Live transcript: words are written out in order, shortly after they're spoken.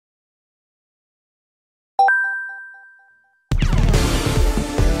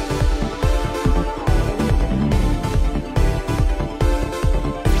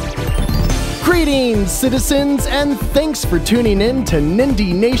Greetings, citizens, and thanks for tuning in to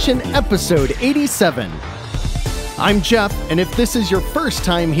Nindie Nation episode 87. I'm Jeff, and if this is your first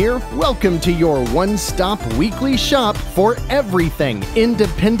time here, welcome to your one-stop weekly shop for everything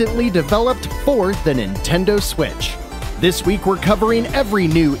independently developed for the Nintendo Switch. This week we're covering every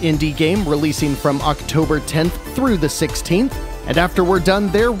new indie game releasing from October 10th through the 16th, and after we're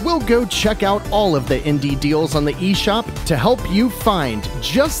done there, we'll go check out all of the indie deals on the eShop to help you find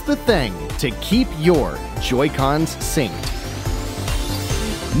just the thing to keep your Joy-Cons synced.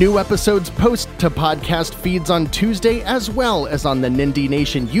 New episodes post to podcast feeds on Tuesday as well as on the Nindie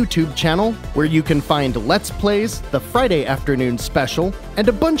Nation YouTube channel, where you can find Let's Plays, the Friday afternoon special, and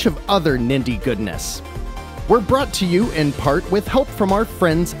a bunch of other Nindie goodness. We're brought to you in part with help from our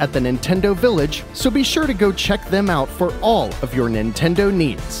friends at the Nintendo Village, so be sure to go check them out for all of your Nintendo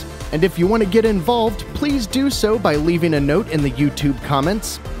needs. And if you want to get involved, please do so by leaving a note in the YouTube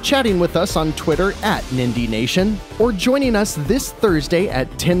comments, chatting with us on Twitter at Nindie Nation, or joining us this Thursday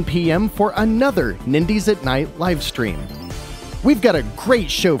at 10 p.m. for another Nindies at Night livestream. We've got a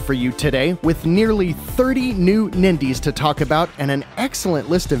great show for you today, with nearly 30 new Nindies to talk about and an excellent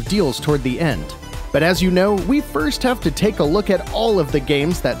list of deals toward the end. But as you know, we first have to take a look at all of the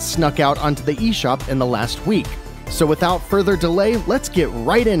games that snuck out onto the eShop in the last week. So without further delay, let's get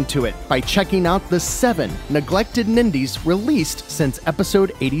right into it by checking out the 7 neglected Nindies released since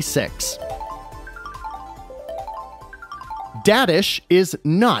episode 86. Dadish is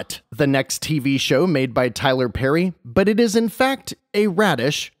not the next TV show made by Tyler Perry, but it is in fact a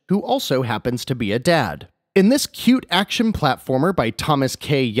radish who also happens to be a dad. In this cute action platformer by Thomas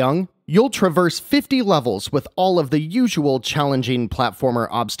K. Young, you'll traverse 50 levels with all of the usual challenging platformer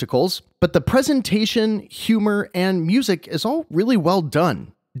obstacles, but the presentation, humor, and music is all really well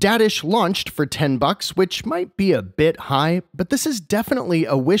done. Dadish launched for $10, which might be a bit high, but this is definitely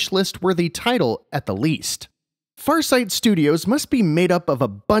a wishlist-worthy title at the least. Farsight Studios must be made up of a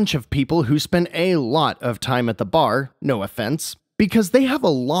bunch of people who spend a lot of time at the bar, no offense, because they have a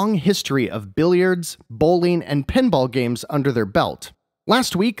long history of billiards, bowling, and pinball games under their belt.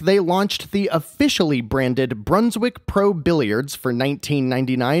 Last week, they launched the officially branded Brunswick Pro Billiards for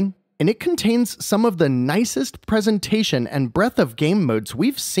 $19.99, and it contains some of the nicest presentation and breadth of game modes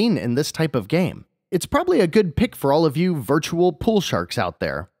we've seen in this type of game. It's probably a good pick for all of you virtual pool sharks out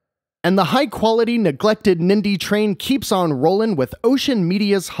there. And the high-quality, neglected Nindie train keeps on rolling with Ocean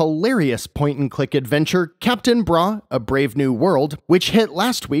Media's hilarious point-and-click adventure, Captain Bra: A Brave New World, which hit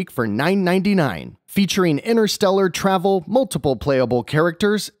last week for $9.99. Featuring interstellar travel, multiple playable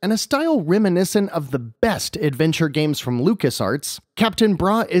characters, and a style reminiscent of the best adventure games from LucasArts, Captain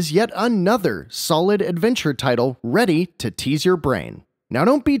Bra is yet another solid adventure title ready to tease your brain. Now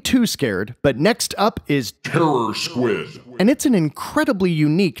don't be too scared, but next up is Terror Squid. And it's an incredibly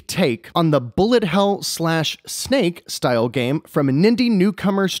unique take on the bullet hell/snake style game from Nindie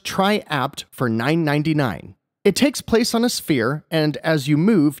newcomers Tri-Apt for $9.99. It takes place on a sphere, and as you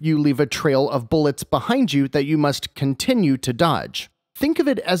move, you leave a trail of bullets behind you that you must continue to dodge. Think of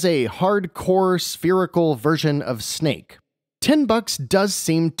it as a hardcore spherical version of Snake. $10 does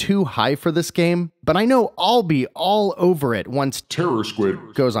seem too high for this game, but I know I'll be all over it once Terror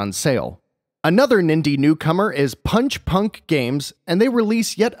Squid goes on sale. Another Nindie newcomer is Punch Punk Games, and they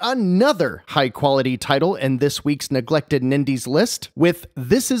release yet another high-quality title in this week's neglected Nindies list, with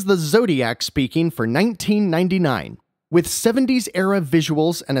This Is the Zodiac Speaking for $19.99. With 70s-era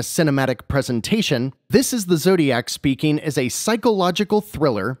visuals and a cinematic presentation, This Is the Zodiac Speaking is a psychological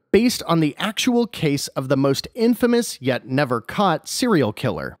thriller based on the actual case of the most infamous yet never caught serial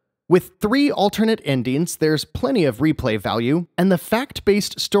killer. With 3 alternate endings, there's plenty of replay value, and the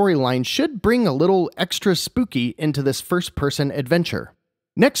fact-based storyline should bring a little extra spooky into this first-person adventure.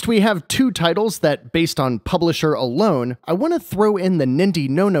 Next, we have 2 titles that, based on publisher alone, I want to throw in the Nindie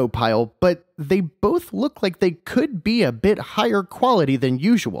no-no pile, but they both look like they could be a bit higher quality than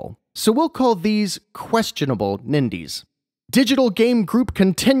usual. So we'll call these questionable Nindies. Digital Game Group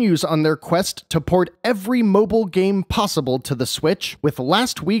continues on their quest to port every mobile game possible to the Switch, with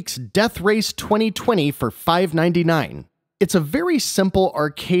last week's Death Race 2020 for $5.99. It's a very simple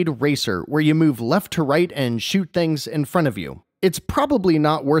arcade racer where you move left to right and shoot things in front of you. It's probably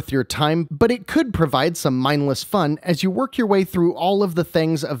not worth your time, but it could provide some mindless fun as you work your way through all of the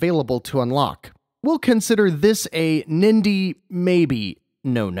things available to unlock. We'll consider this a Nindie maybe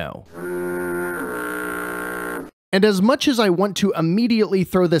no-no. And as much as I want to immediately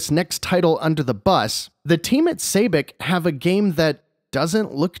throw this next title under the bus, the team at SuperEpic have a game that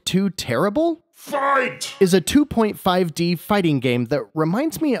doesn't look too terrible. Fight! is a 2.5D fighting game that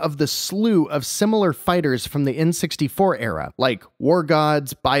reminds me of the slew of similar fighters from the N64 era, like War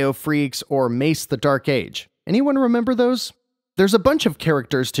Gods, Biofreaks, or Mace the Dark Age. Anyone remember those? There's a bunch of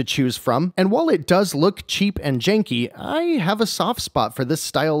characters to choose from, and while it does look cheap and janky, I have a soft spot for this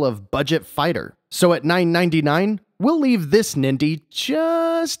style of budget fighter. So at $9.99, we'll leave this Nindie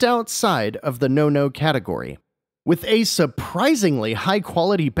just outside of the no-no category. With a surprisingly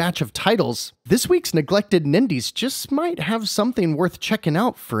high-quality batch of titles, this week's neglected Nindies just might have something worth checking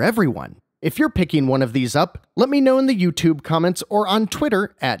out for everyone. If you're picking one of these up, let me know in the YouTube comments or on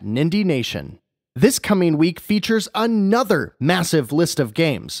Twitter at Nindie Nation. This coming week features another massive list of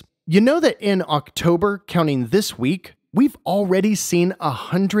games. You know that in October, counting this week, we've already seen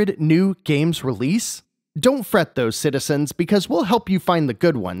 100 new games release? Don't fret though, citizens, because we'll help you find the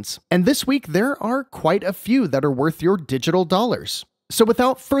good ones. And this week, there are quite a few that are worth your digital dollars. So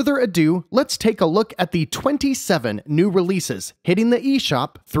without further ado, let's take a look at the 27 new releases hitting the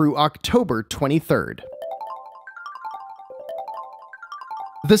eShop through October 23rd.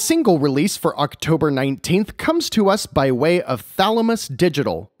 The single release for October 19th comes to us by way of Thalamus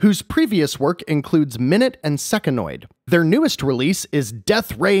Digital, whose previous work includes Minute and Secondoid. Their newest release is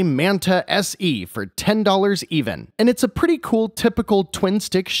Death Ray Manta SE for $10 even, and it's a pretty cool typical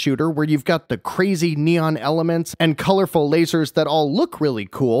twin-stick shooter where you've got the crazy neon elements and colorful lasers that all look really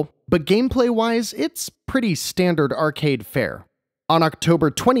cool, but gameplay-wise, it's pretty standard arcade fare. On October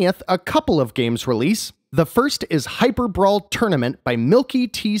 20th, a couple of games release. The first is Hyper Brawl Tournament by Milky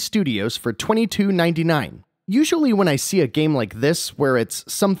T Studios for $22.99. Usually when I see a game like this, where it's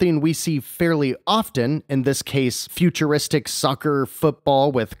something we see fairly often, in this case futuristic soccer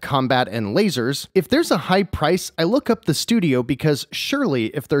football with combat and lasers, if there's a high price, I look up the studio because surely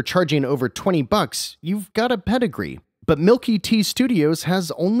if they're charging over 20 bucks, you've got a pedigree. But Milky T Studios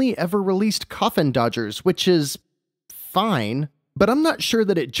has only ever released Coffin Dodgers, which is fine, but I'm not sure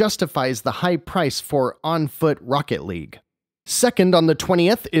that it justifies the high price for On Foot Rocket League. Second on the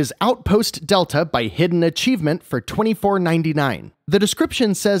 20th is Outpost Delta by Hidden Achievement for $24.99. The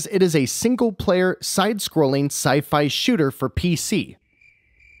description says it is a single-player, side-scrolling sci-fi shooter for PC.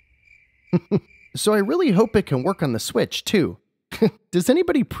 So I really hope it can work on the Switch, too. Does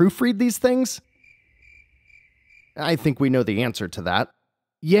anybody proofread these things? I think we know the answer to that.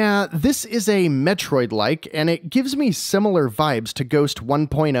 Yeah, this is a Metroid-like, and it gives me similar vibes to Ghost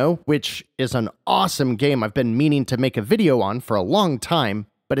 1.0, which is an awesome game I've been meaning to make a video on for a long time,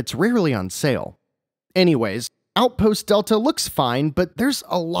 but it's rarely on sale. Anyways, Outpost Delta looks fine, but there's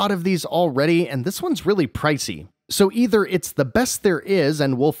a lot of these already, and this one's really pricey. So either it's the best there is,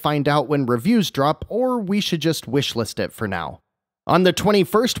 and we'll find out when reviews drop, or we should just wishlist it for now. On the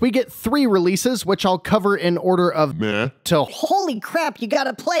 21st, we get 3 releases, which I'll cover in order of meh to holy crap, you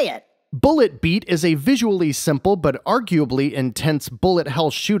gotta play it! Bullet Beat is a visually simple but arguably intense bullet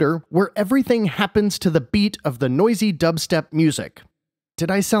hell shooter where everything happens to the beat of the noisy dubstep music. Did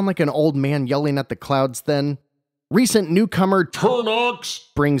I sound like an old man yelling at the clouds then? Recent newcomer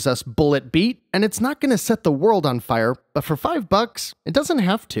Turnox brings us Bullet Beat, and it's not going to set the world on fire, but for $5, it doesn't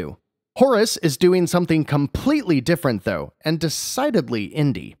have to. Horus is doing something completely different though, and decidedly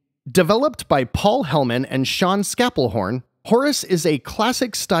indie. Developed by Paul Hellman and Sean Scapelhorn, Horus is a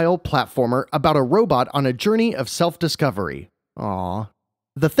classic-style platformer about a robot on a journey of self-discovery. Aww.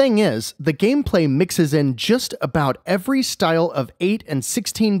 The thing is, the gameplay mixes in just about every style of 8 and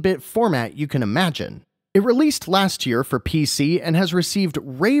 16-bit format you can imagine. It released last year for PC and has received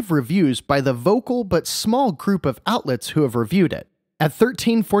rave reviews by the vocal but small group of outlets who have reviewed it. At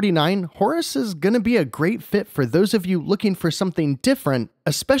 $13.49, Horus is going to be a great fit for those of you looking for something different,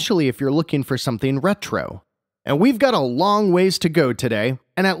 especially if you're looking for something retro. And we've got a long ways to go today,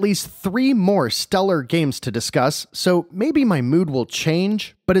 and at least 3 more stellar games to discuss, so maybe my mood will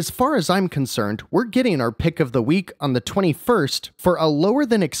change, but as far as I'm concerned, we're getting our pick of the week on the 21st for a lower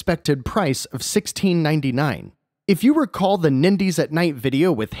than expected price of $16.99. If you recall the Nindies at Night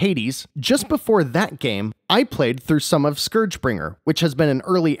video with Hades, just before that game, I played through some of Scourge Bringer, which has been in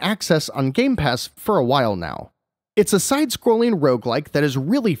early access on Game Pass for a while now. It's a side-scrolling roguelike that is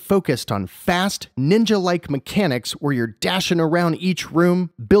really focused on fast, ninja-like mechanics where you're dashing around each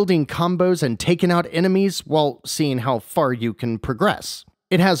room, building combos and taking out enemies while seeing how far you can progress.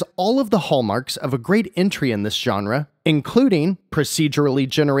 It has all of the hallmarks of a great entry in this genre, including procedurally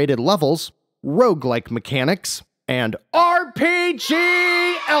generated levels, roguelike mechanics, and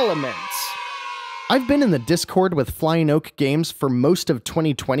RPG elements. I've been in the Discord with Flying Oak Games for most of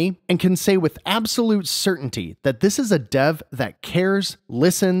 2020 and can say with absolute certainty that this is a dev that cares,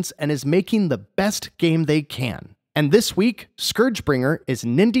 listens, and is making the best game they can. And this week, Scourge Bringer is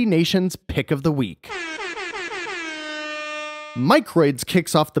Nindie Nation's Pick of the Week. Microids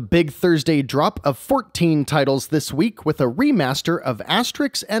kicks off the big Thursday drop of 14 titles this week with a remaster of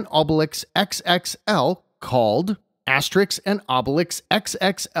Asterix and Obelix XXL called Asterix and Obelix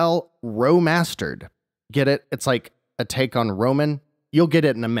XXL Romastered. Get it? It's like a take on Roman. You'll get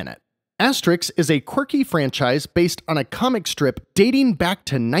it in a minute. Asterix is a quirky franchise based on a comic strip dating back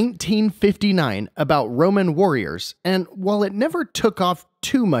to 1959 about Roman warriors, and while it never took off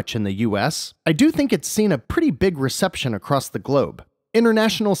too much in the US, I do think it's seen a pretty big reception across the globe.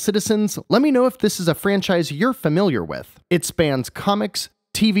 International citizens, let me know if this is a franchise you're familiar with. It spans comics,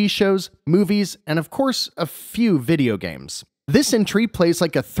 TV shows, movies, and of course, a few video games. This entry plays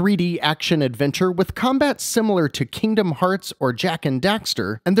like a 3D action adventure with combat similar to Kingdom Hearts or Jak and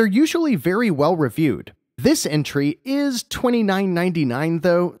Daxter, and they're usually very well reviewed. This entry is $29.99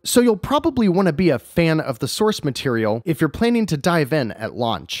 though, so you'll probably want to be a fan of the source material if you're planning to dive in at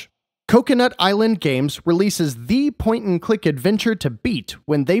launch. Coconut Island Games releases the point-and-click adventure to beat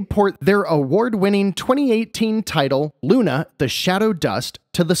when they port their award-winning 2018 title, Luna: The Shadow Dust,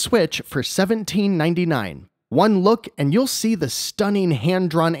 to the Switch for $17.99. One look and you'll see the stunning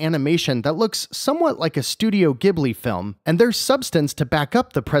hand-drawn animation that looks somewhat like a Studio Ghibli film, and there's substance to back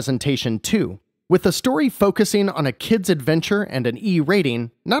up the presentation too. With a story focusing on a kid's adventure and an E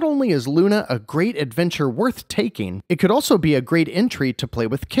rating, not only is Luna a great adventure worth taking, it could also be a great entry to play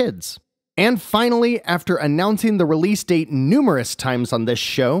with kids. And finally, after announcing the release date numerous times on this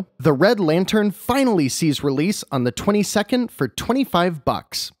show, The Red Lantern finally sees release on the 22nd for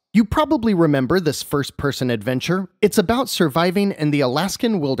 $25. You probably remember this first-person adventure. It's about surviving in the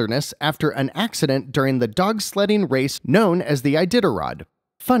Alaskan wilderness after an accident during the dog sledding race known as the Iditarod.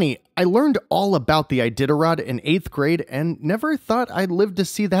 Funny, I learned all about the Iditarod in 8th grade and never thought I'd live to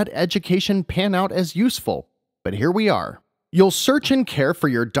see that education pan out as useful. But here we are. You'll search and care for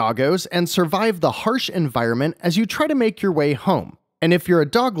your doggos and survive the harsh environment as you try to make your way home. And if you're a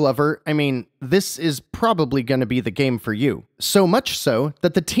dog lover, I mean, this is probably going to be the game for you. So much so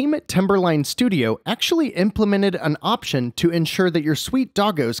that the team at Timberline Studio actually implemented an option to ensure that your sweet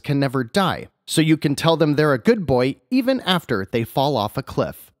doggos can never die, so you can tell them they're a good boy even after they fall off a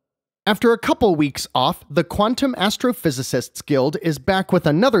cliff. After a couple weeks off, the Quantum Astrophysicists Guild is back with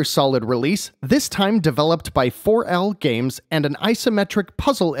another solid release, this time developed by 4L Games and an isometric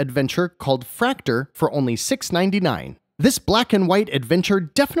puzzle adventure called Fractor for only $6.99. This black and white adventure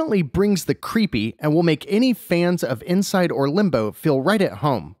definitely brings the creepy and will make any fans of Inside or Limbo feel right at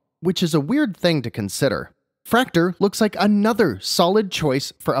home, which is a weird thing to consider. Fractor looks like another solid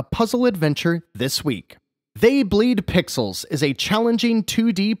choice for a puzzle adventure this week. They Bleed Pixels is a challenging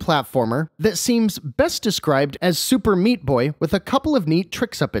 2D platformer that seems best described as Super Meat Boy with a couple of neat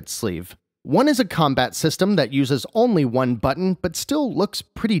tricks up its sleeve. One is a combat system that uses only one button but still looks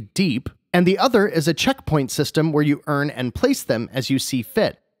pretty deep, and the other is a checkpoint system where you earn and place them as you see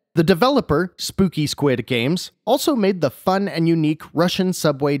fit. The developer, Spooky Squid Games, also made the fun and unique Russian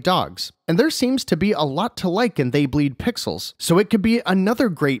subway dogs, and there seems to be a lot to like in They Bleed Pixels, so it could be another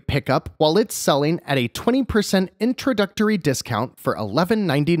great pickup while it's selling at a 20% introductory discount for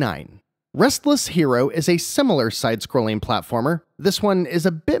 $11.99. Restless Hero is a similar side-scrolling platformer. This one is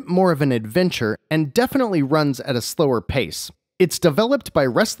a bit more of an adventure and definitely runs at a slower pace. It's developed by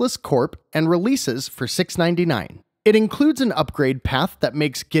Restless Corp and releases for $6.99. It includes an upgrade path that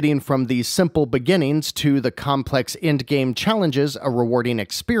makes getting from the simple beginnings to the complex endgame challenges a rewarding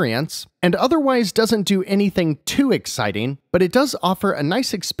experience, and otherwise doesn't do anything too exciting, but it does offer a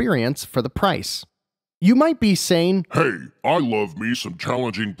nice experience for the price. You might be saying, Hey, I love me some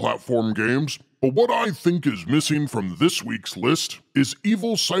challenging platform games, but what I think is missing from this week's list is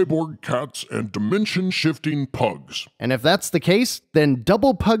evil cyborg cats and dimension-shifting pugs. And if that's the case, then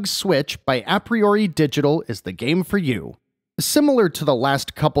Double Pug Switch by A Priori Digital is the game for you. Similar to the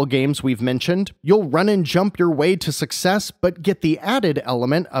last couple games we've mentioned, you'll run and jump your way to success, but get the added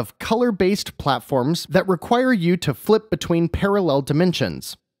element of color-based platforms that require you to flip between parallel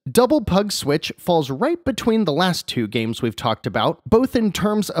dimensions. Double Pug Switch falls right between the last two games we've talked about, both in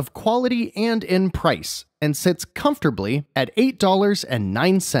terms of quality and in price, and sits comfortably at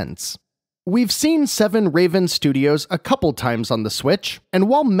 $8.09. We've seen Seven Raven Studios a couple times on the Switch, and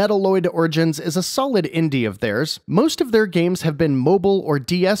while Metalloid Origins is a solid indie of theirs, most of their games have been mobile or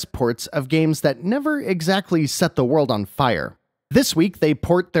DS ports of games that never exactly set the world on fire. This week, they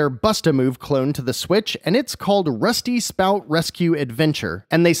port their Bust-A-Move clone to the Switch, and it's called Rusty Spout Rescue Adventure,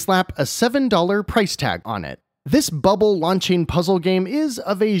 and they slap a $7 price tag on it. This bubble-launching puzzle game is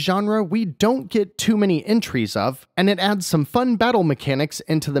of a genre we don't get too many entries of, and it adds some fun battle mechanics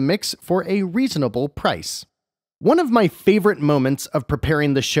into the mix for a reasonable price. One of my favorite moments of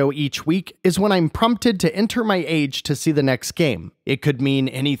preparing the show each week is when I'm prompted to enter my age to see the next game. It could mean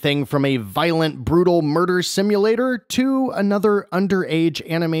anything from a violent, brutal murder simulator to another underage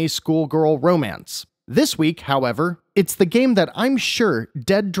anime schoolgirl romance. This week, however, it's the game that I'm sure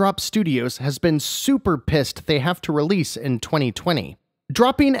Dead Drop Studios has been super pissed they have to release in 2020.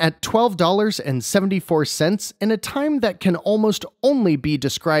 Dropping at $12.74 in a time that can almost only be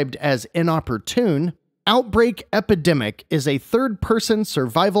described as inopportune, Outbreak Epidemic is a third-person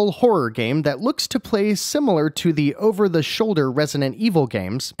survival horror game that looks to play similar to the over-the-shoulder Resident Evil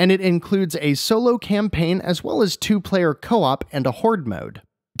games, and it includes a solo campaign as well as two-player co-op and a horde mode.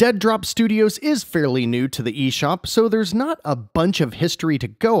 Dead Drop Studios is fairly new to the eShop, so there's not a bunch of history to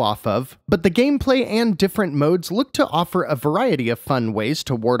go off of, but the gameplay and different modes look to offer a variety of fun ways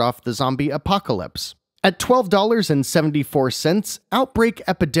to ward off the zombie apocalypse. At $12.74, Outbreak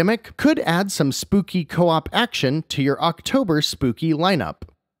Epidemic could add some spooky co-op action to your October spooky lineup.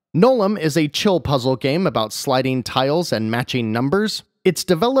 Nolem is a chill puzzle game about sliding tiles and matching numbers. It's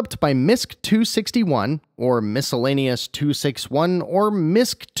developed by MISC261, or Miscellaneous 261, or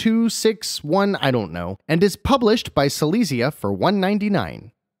MISC261, I don't know, and is published by Silesia for $1.99.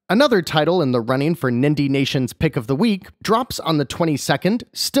 Another title in the running for Nindie Nation's Pick of the Week drops on the 22nd,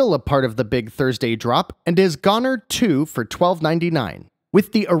 still a part of the big Thursday drop, and is Gonner 2 for $12.99.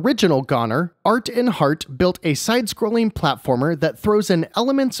 With the original Gonner, Art and Heart built a side-scrolling platformer that throws in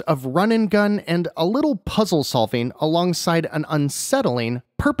elements of run-and-gun and a little puzzle-solving alongside an unsettling,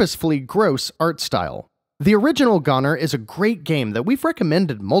 purposefully gross art style. The original Gonner is a great game that we've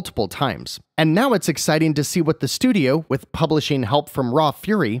recommended multiple times, and now it's exciting to see what the studio, with publishing help from Raw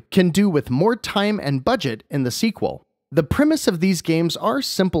Fury, can do with more time and budget in the sequel. The premise of these games are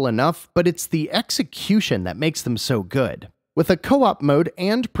simple enough, but it's the execution that makes them so good. With a co-op mode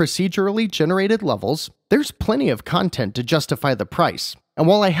and procedurally generated levels, there's plenty of content to justify the price. And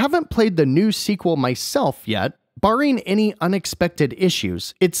while I haven't played the new sequel myself yet, barring any unexpected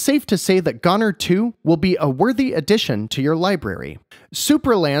issues, it's safe to say that Gonner 2 will be a worthy addition to your library.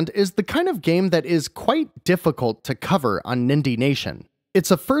 Superland is the kind of game that is quite difficult to cover on Nindie Nation. It's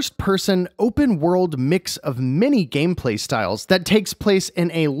a first-person, open-world mix of many gameplay styles that takes place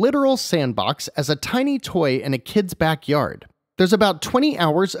in a literal sandbox as a tiny toy in a kid's backyard. There's about 20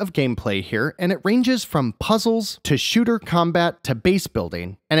 hours of gameplay here, and it ranges from puzzles to shooter combat to base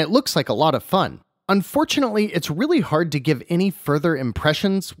building, and it looks like a lot of fun. Unfortunately, it's really hard to give any further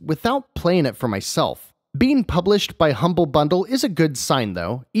impressions without playing it for myself. Being published by Humble Bundle is a good sign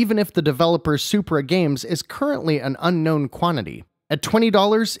though, even if the developer Supra Games is currently an unknown quantity. At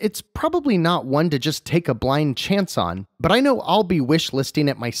 $20, it's probably not one to just take a blind chance on, but I know I'll be wishlisting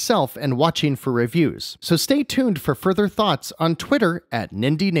it myself and watching for reviews, so stay tuned for further thoughts on Twitter at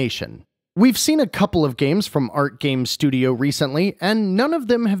Nindie Nation. We've seen a couple of games from Art Game Studio recently, and none of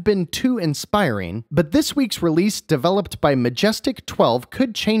them have been too inspiring, but this week's release, developed by Majestic 12,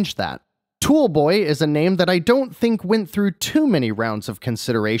 could change that. Toolboy is a name that I don't think went through too many rounds of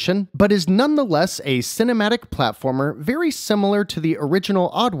consideration, but is nonetheless a cinematic platformer very similar to the original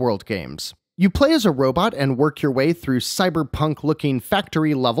Oddworld games. You play as a robot and work your way through cyberpunk-looking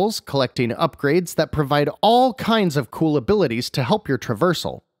factory levels, collecting upgrades that provide all kinds of cool abilities to help your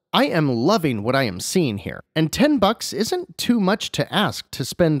traversal. I am loving what I am seeing here, and $10 isn't too much to ask to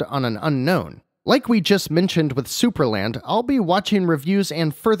spend on an unknown. Like we just mentioned with Superland, I'll be watching reviews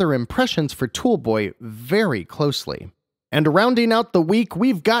and further impressions for Toolboy very closely. And rounding out the week,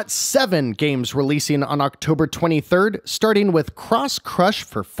 we've got 7 games releasing on October 23rd, starting with Cross Crush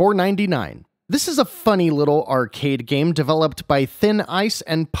for $4.99. This is a funny little arcade game developed by Thin Ice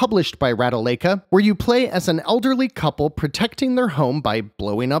and published by Ratalaika, where you play as an elderly couple protecting their home by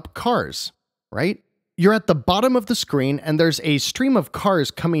blowing up cars, right? You're at the bottom of the screen and there's a stream of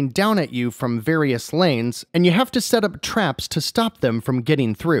cars coming down at you from various lanes, and you have to set up traps to stop them from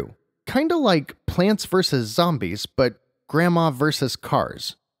getting through. Kinda like Plants vs. Zombies, but Grandma vs.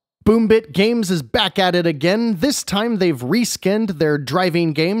 Cars. Boombit Games is back at it again. This time they've reskinned their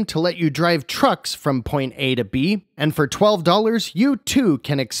driving game to let you drive trucks from point A to B, and for $12, you too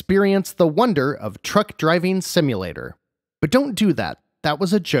can experience the wonder of Truck Driving Simulator. But don't do that. That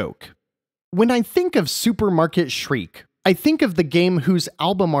was a joke. When I think of Supermarket Shriek, I think of the game whose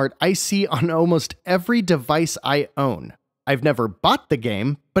album art I see on almost every device I own. I've never bought the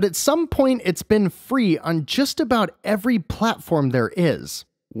game, but at some point it's been free on just about every platform there is.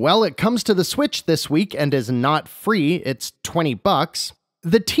 Well, it comes to the Switch this week and is not free, it's $20.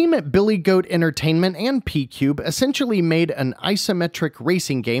 The team at Billy Goat Entertainment and P-Cube essentially made an isometric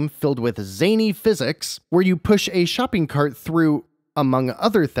racing game filled with zany physics, where you push a shopping cart through, among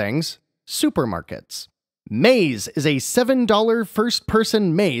other things, supermarkets. Maze is a $7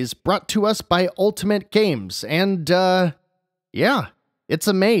 first-person maze brought to us by Ultimate Games, and, yeah, it's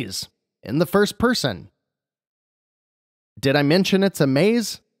a maze in the first person. Did I mention it's a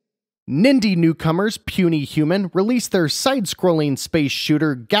maze? Nindie newcomers Puny Human released their side-scrolling space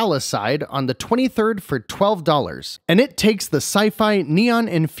shooter Galicide on the 23rd for $12, and it takes the sci-fi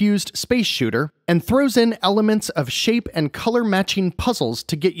neon-infused space shooter and throws in elements of shape and color-matching puzzles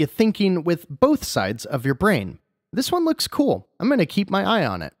to get you thinking with both sides of your brain. This one looks cool. I'm gonna keep my eye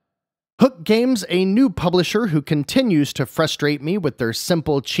on it. Hook Games, a new publisher who continues to frustrate me with their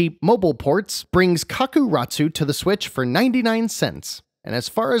simple, cheap mobile ports, brings Kakuratsu to the Switch for 99 cents. And as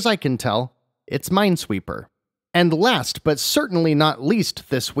far as I can tell, it's Minesweeper. And last but certainly not least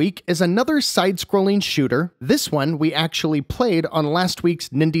this week is another side-scrolling shooter. This one we actually played on last week's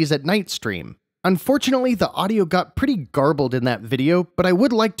Nindies at Night stream. Unfortunately, the audio got pretty garbled in that video, but I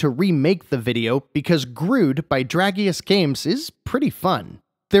would like to remake the video because Grood by Dragius Games is pretty fun.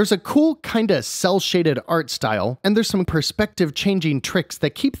 There's a cool kinda cel-shaded art style, and there's some perspective-changing tricks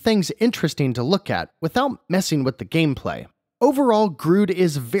that keep things interesting to look at without messing with the gameplay. Overall, Grood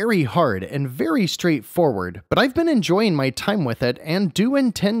is very hard and very straightforward, but I've been enjoying my time with it and do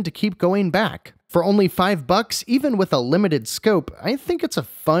intend to keep going back. For only $5, even with a limited scope, I think it's a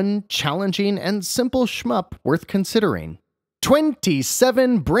fun, challenging, and simple shmup worth considering.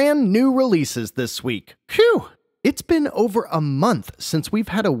 27 brand new releases this week. Phew! It's been over a month since we've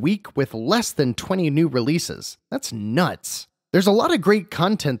had a week with less than 20 new releases. That's nuts. There's a lot of great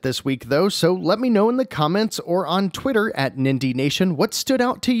content this week though, so let me know in the comments or on Twitter at Nindie Nation what stood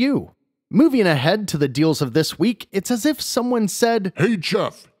out to you. Moving ahead to the deals of this week, it's as if someone said, "Hey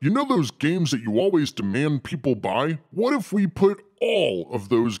Jeff, you know those games that you always demand people buy? What if we put all of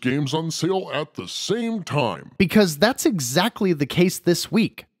those games on sale at the same time?" Because that's exactly the case this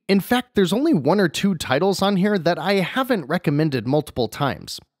week. In fact, there's only 1 or 2 titles on here that I haven't recommended multiple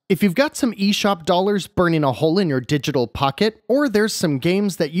times. If you've got some eShop dollars burning a hole in your digital pocket, or there's some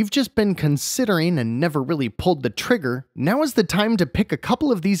games that you've just been considering and never really pulled the trigger, now is the time to pick a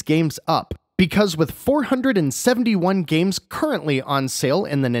couple of these games up. Because with 471 games currently on sale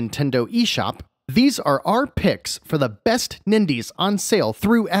in the Nintendo eShop, these are our picks for the best Nindies on sale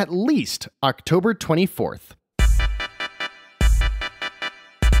through at least October 24th.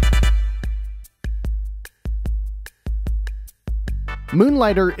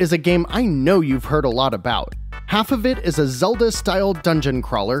 Moonlighter is a game I know you've heard a lot about. Half of it is a Zelda-style dungeon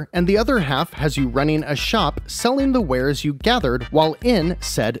crawler, and the other half has you running a shop selling the wares you gathered while in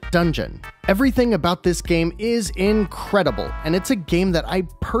said dungeon. Everything about this game is incredible, and it's a game that I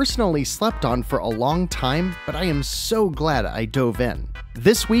personally slept on for a long time, but I am so glad I dove in.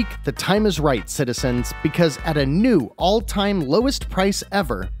 This week, the time is right, citizens, because at a new all-time lowest price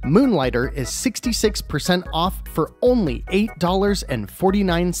ever, Moonlighter is 66% off for only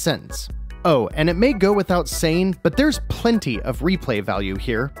 $8.49. Oh, and it may go without saying, but there's plenty of replay value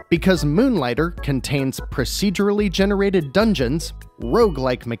here, because Moonlighter contains procedurally generated dungeons,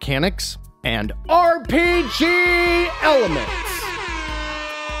 roguelike mechanics, and RPG elements!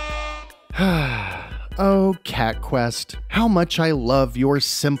 Oh, Cat Quest, how much I love your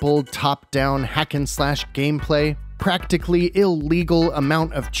simple top-down hack-and-slash gameplay, practically illegal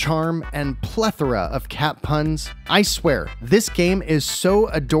amount of charm, and plethora of cat puns. I swear, this game is so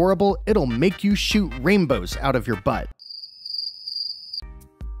adorable it'll make you shoot rainbows out of your butt.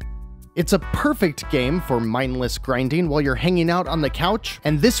 It's a perfect game for mindless grinding while you're hanging out on the couch,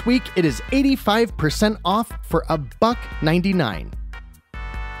 and this week it is 85% off for $1.99.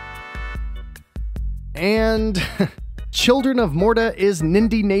 And Children of Morta is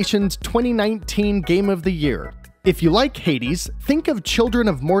Nindie Nation's 2019 Game of the Year. If you like Hades, think of Children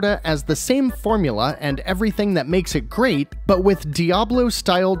of Morta as the same formula and everything that makes it great, but with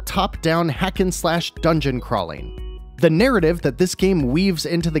Diablo-styled top-down hack-and-slash dungeon crawling. The narrative that this game weaves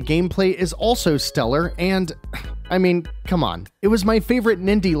into the gameplay is also stellar, and I mean, come on, it was my favorite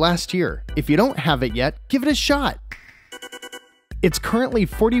Nindie last year. If you don't have it yet, give it a shot. It's currently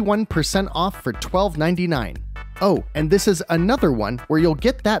 41% off for $12.99. Oh, and this is another one where you'll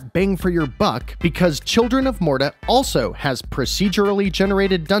get that bang for your buck because Children of Morta also has procedurally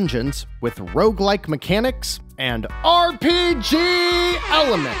generated dungeons with roguelike mechanics and RPG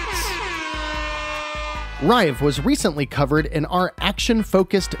elements. Rive was recently covered in our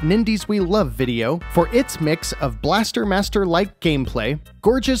action-focused Nindies We Love video for its mix of Blaster Master-like gameplay,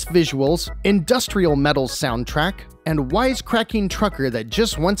 gorgeous visuals, industrial metal soundtrack, and wisecracking trucker that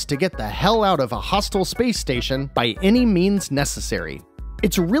just wants to get the hell out of a hostile space station by any means necessary.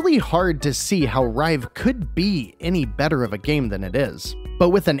 It's really hard to see how Rive could be any better of a game than it is. But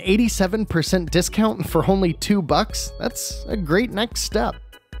with an 87% discount for only $2, that's a great next step.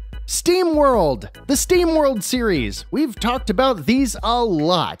 Steamworld! The Steamworld Series! We've talked about these a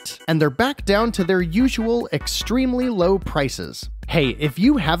lot, and they're back down to their usual extremely low prices. Hey, if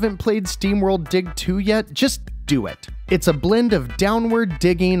you haven't played Steamworld Dig 2 yet, just do it. It's a blend of downward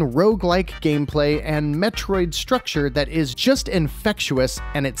digging, roguelike gameplay, and Metroid structure that is just infectious,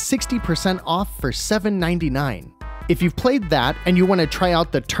 and it's 60% off for $7.99. If you've played that and you want to try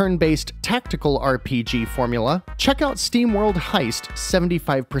out the turn-based tactical RPG formula, check out Steamworld Heist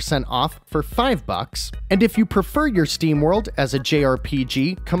 75% off for $5. And if you prefer your Steamworld as a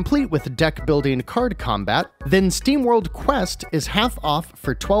JRPG complete with deck-building card combat, then Steamworld Quest is half off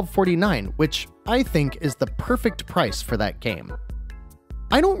for $12.49, which I think is the perfect price for that game.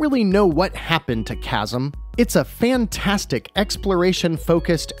 I don't really know what happened to Chasm. It's a fantastic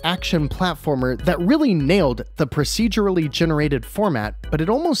exploration-focused action platformer that really nailed the procedurally generated format, but it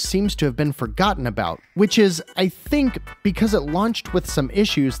almost seems to have been forgotten about, which is, I think, because it launched with some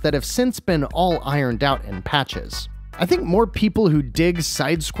issues that have since been all ironed out in patches. I think more people who dig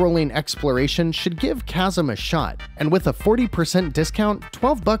side-scrolling exploration should give Chasm a shot, and with a 40% discount,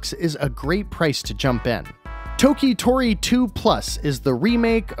 $12 is a great price to jump in. Toki Tori 2 Plus is the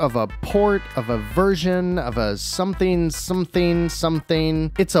remake of a port of a version of a something.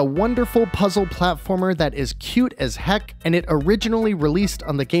 It's a wonderful puzzle platformer that is cute as heck, and it originally released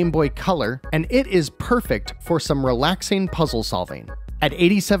on the Game Boy Color, and it is perfect for some relaxing puzzle solving. At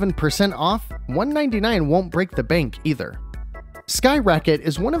 87% off, $199 won't break the bank either. Skyrocket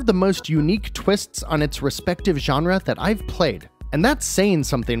is one of the most unique twists on its respective genre that I've played, and that's saying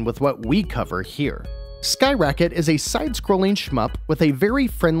something with what we cover here. Skyrocket is a side-scrolling shmup with a very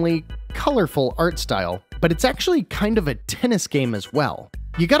friendly, colorful art style, but it's actually kind of a tennis game as well.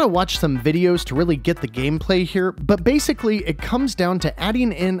 You gotta watch some videos to really get the gameplay here, but basically it comes down to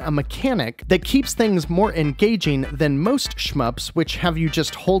adding in a mechanic that keeps things more engaging than most shmups, which have you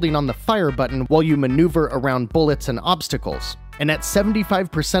just holding on the fire button while you maneuver around bullets and obstacles. And at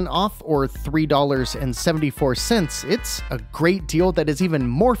 75% off, or $3.74, it's a great deal that is even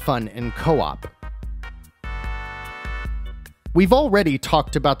more fun in co-op. We've already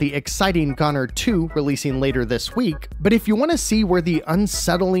talked about the exciting Gonner 2 releasing later this week, but if you want to see where the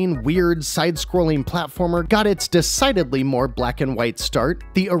unsettling, weird, side-scrolling platformer got its decidedly more black and white start,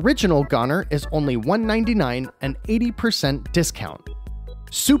 the original Gonner is only $1.99, an 80% discount.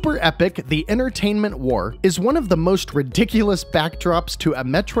 SuperEpic: The Entertainment War is one of the most ridiculous backdrops to a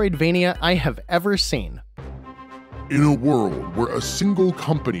Metroidvania I have ever seen. In a world where a single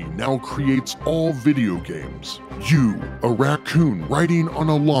company now creates all video games, you, a raccoon riding on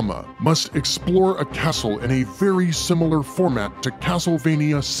a llama, must explore a castle in a very similar format to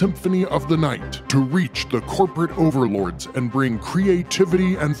Castlevania Symphony of the Night to reach the corporate overlords and bring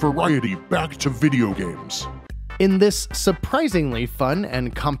creativity and variety back to video games. In this surprisingly fun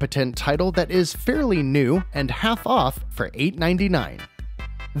and competent title that is fairly new and half off for $8.99.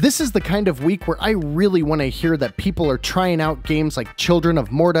 This is the kind of week where I really want to hear that people are trying out games like Children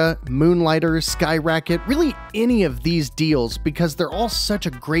of Morta, Moonlighter, Skyrocket, really any of these deals, because they're all such a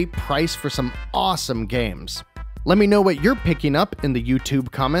great price for some awesome games. Let me know what you're picking up in the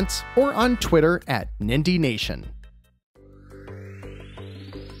YouTube comments or on Twitter at Nindie Nation.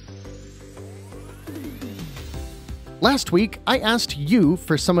 Last week, I asked you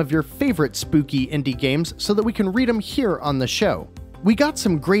for some of your favorite spooky indie games so that we can read them here on the show. We got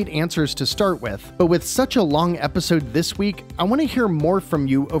some great answers to start with, but with such a long episode this week, I want to hear more from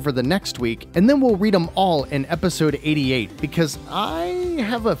you over the next week, and then we'll read them all in episode 88, because I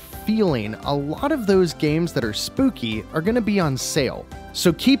have a feeling a lot of those games that are spooky are going to be on sale.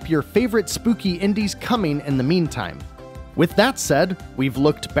 So keep your favorite spooky indies coming in the meantime. With that said, we've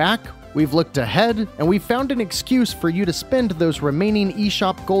looked back, we've looked ahead, and we've found an excuse for you to spend those remaining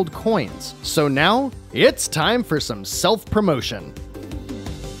eShop gold coins. So now, it's time for some self-promotion.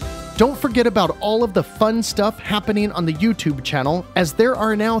 Don't forget about all of the fun stuff happening on the YouTube channel, as there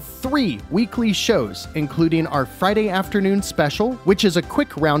are now 3 weekly shows, including our Friday afternoon special, which is a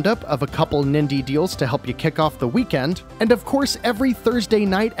quick roundup of a couple Nindie deals to help you kick off the weekend, and of course every Thursday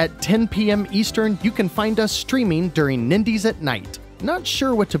night at 10 p.m. Eastern, you can find us streaming during Nindies at Night. Not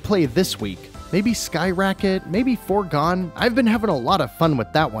sure what to play this week. Maybe Skyrocket, maybe Foregone. I've been having a lot of fun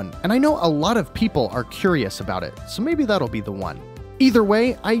with that one, and I know a lot of people are curious about it, so maybe that'll be the one. Either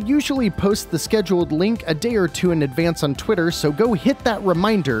way, I usually post the scheduled link a day or two in advance on Twitter, so go hit that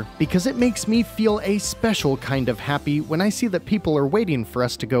reminder, because it makes me feel a special kind of happy when I see that people are waiting for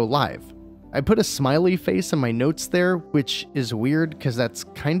us to go live. I put a smiley face in my notes there, which is weird because that's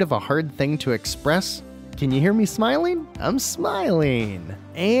kind of a hard thing to express. Can you hear me smiling? I'm smiling.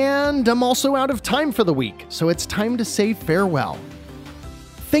 And I'm also out of time for the week, so it's time to say farewell.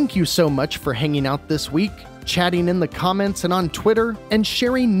 Thank you so much for hanging out this week, chatting in the comments and on Twitter, and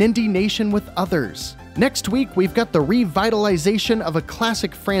sharing Nindie Nation with others. Next week, we've got the revitalization of a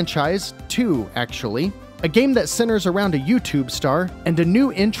classic franchise, 2 actually, a game that centers around a YouTube star, and a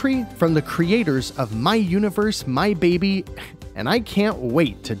new entry from the creators of My Universe, My Baby, and I can't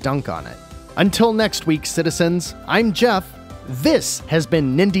wait to dunk on it. Until next week, citizens, I'm Jeff. This has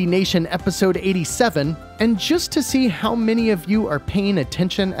been Nindie Nation episode 87, and just to see how many of you are paying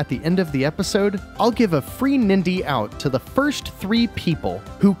attention at the end of the episode, I'll give a free Nindie out to the first 3 people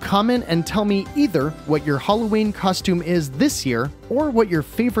who comment and tell me either what your Halloween costume is this year or what your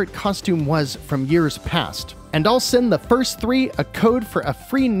favorite costume was from years past. And I'll send the first 3 a code for a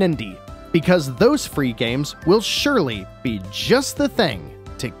free Nindie, because those free games will surely be just the thing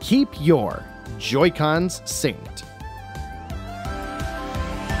to keep your Joy-Cons synced.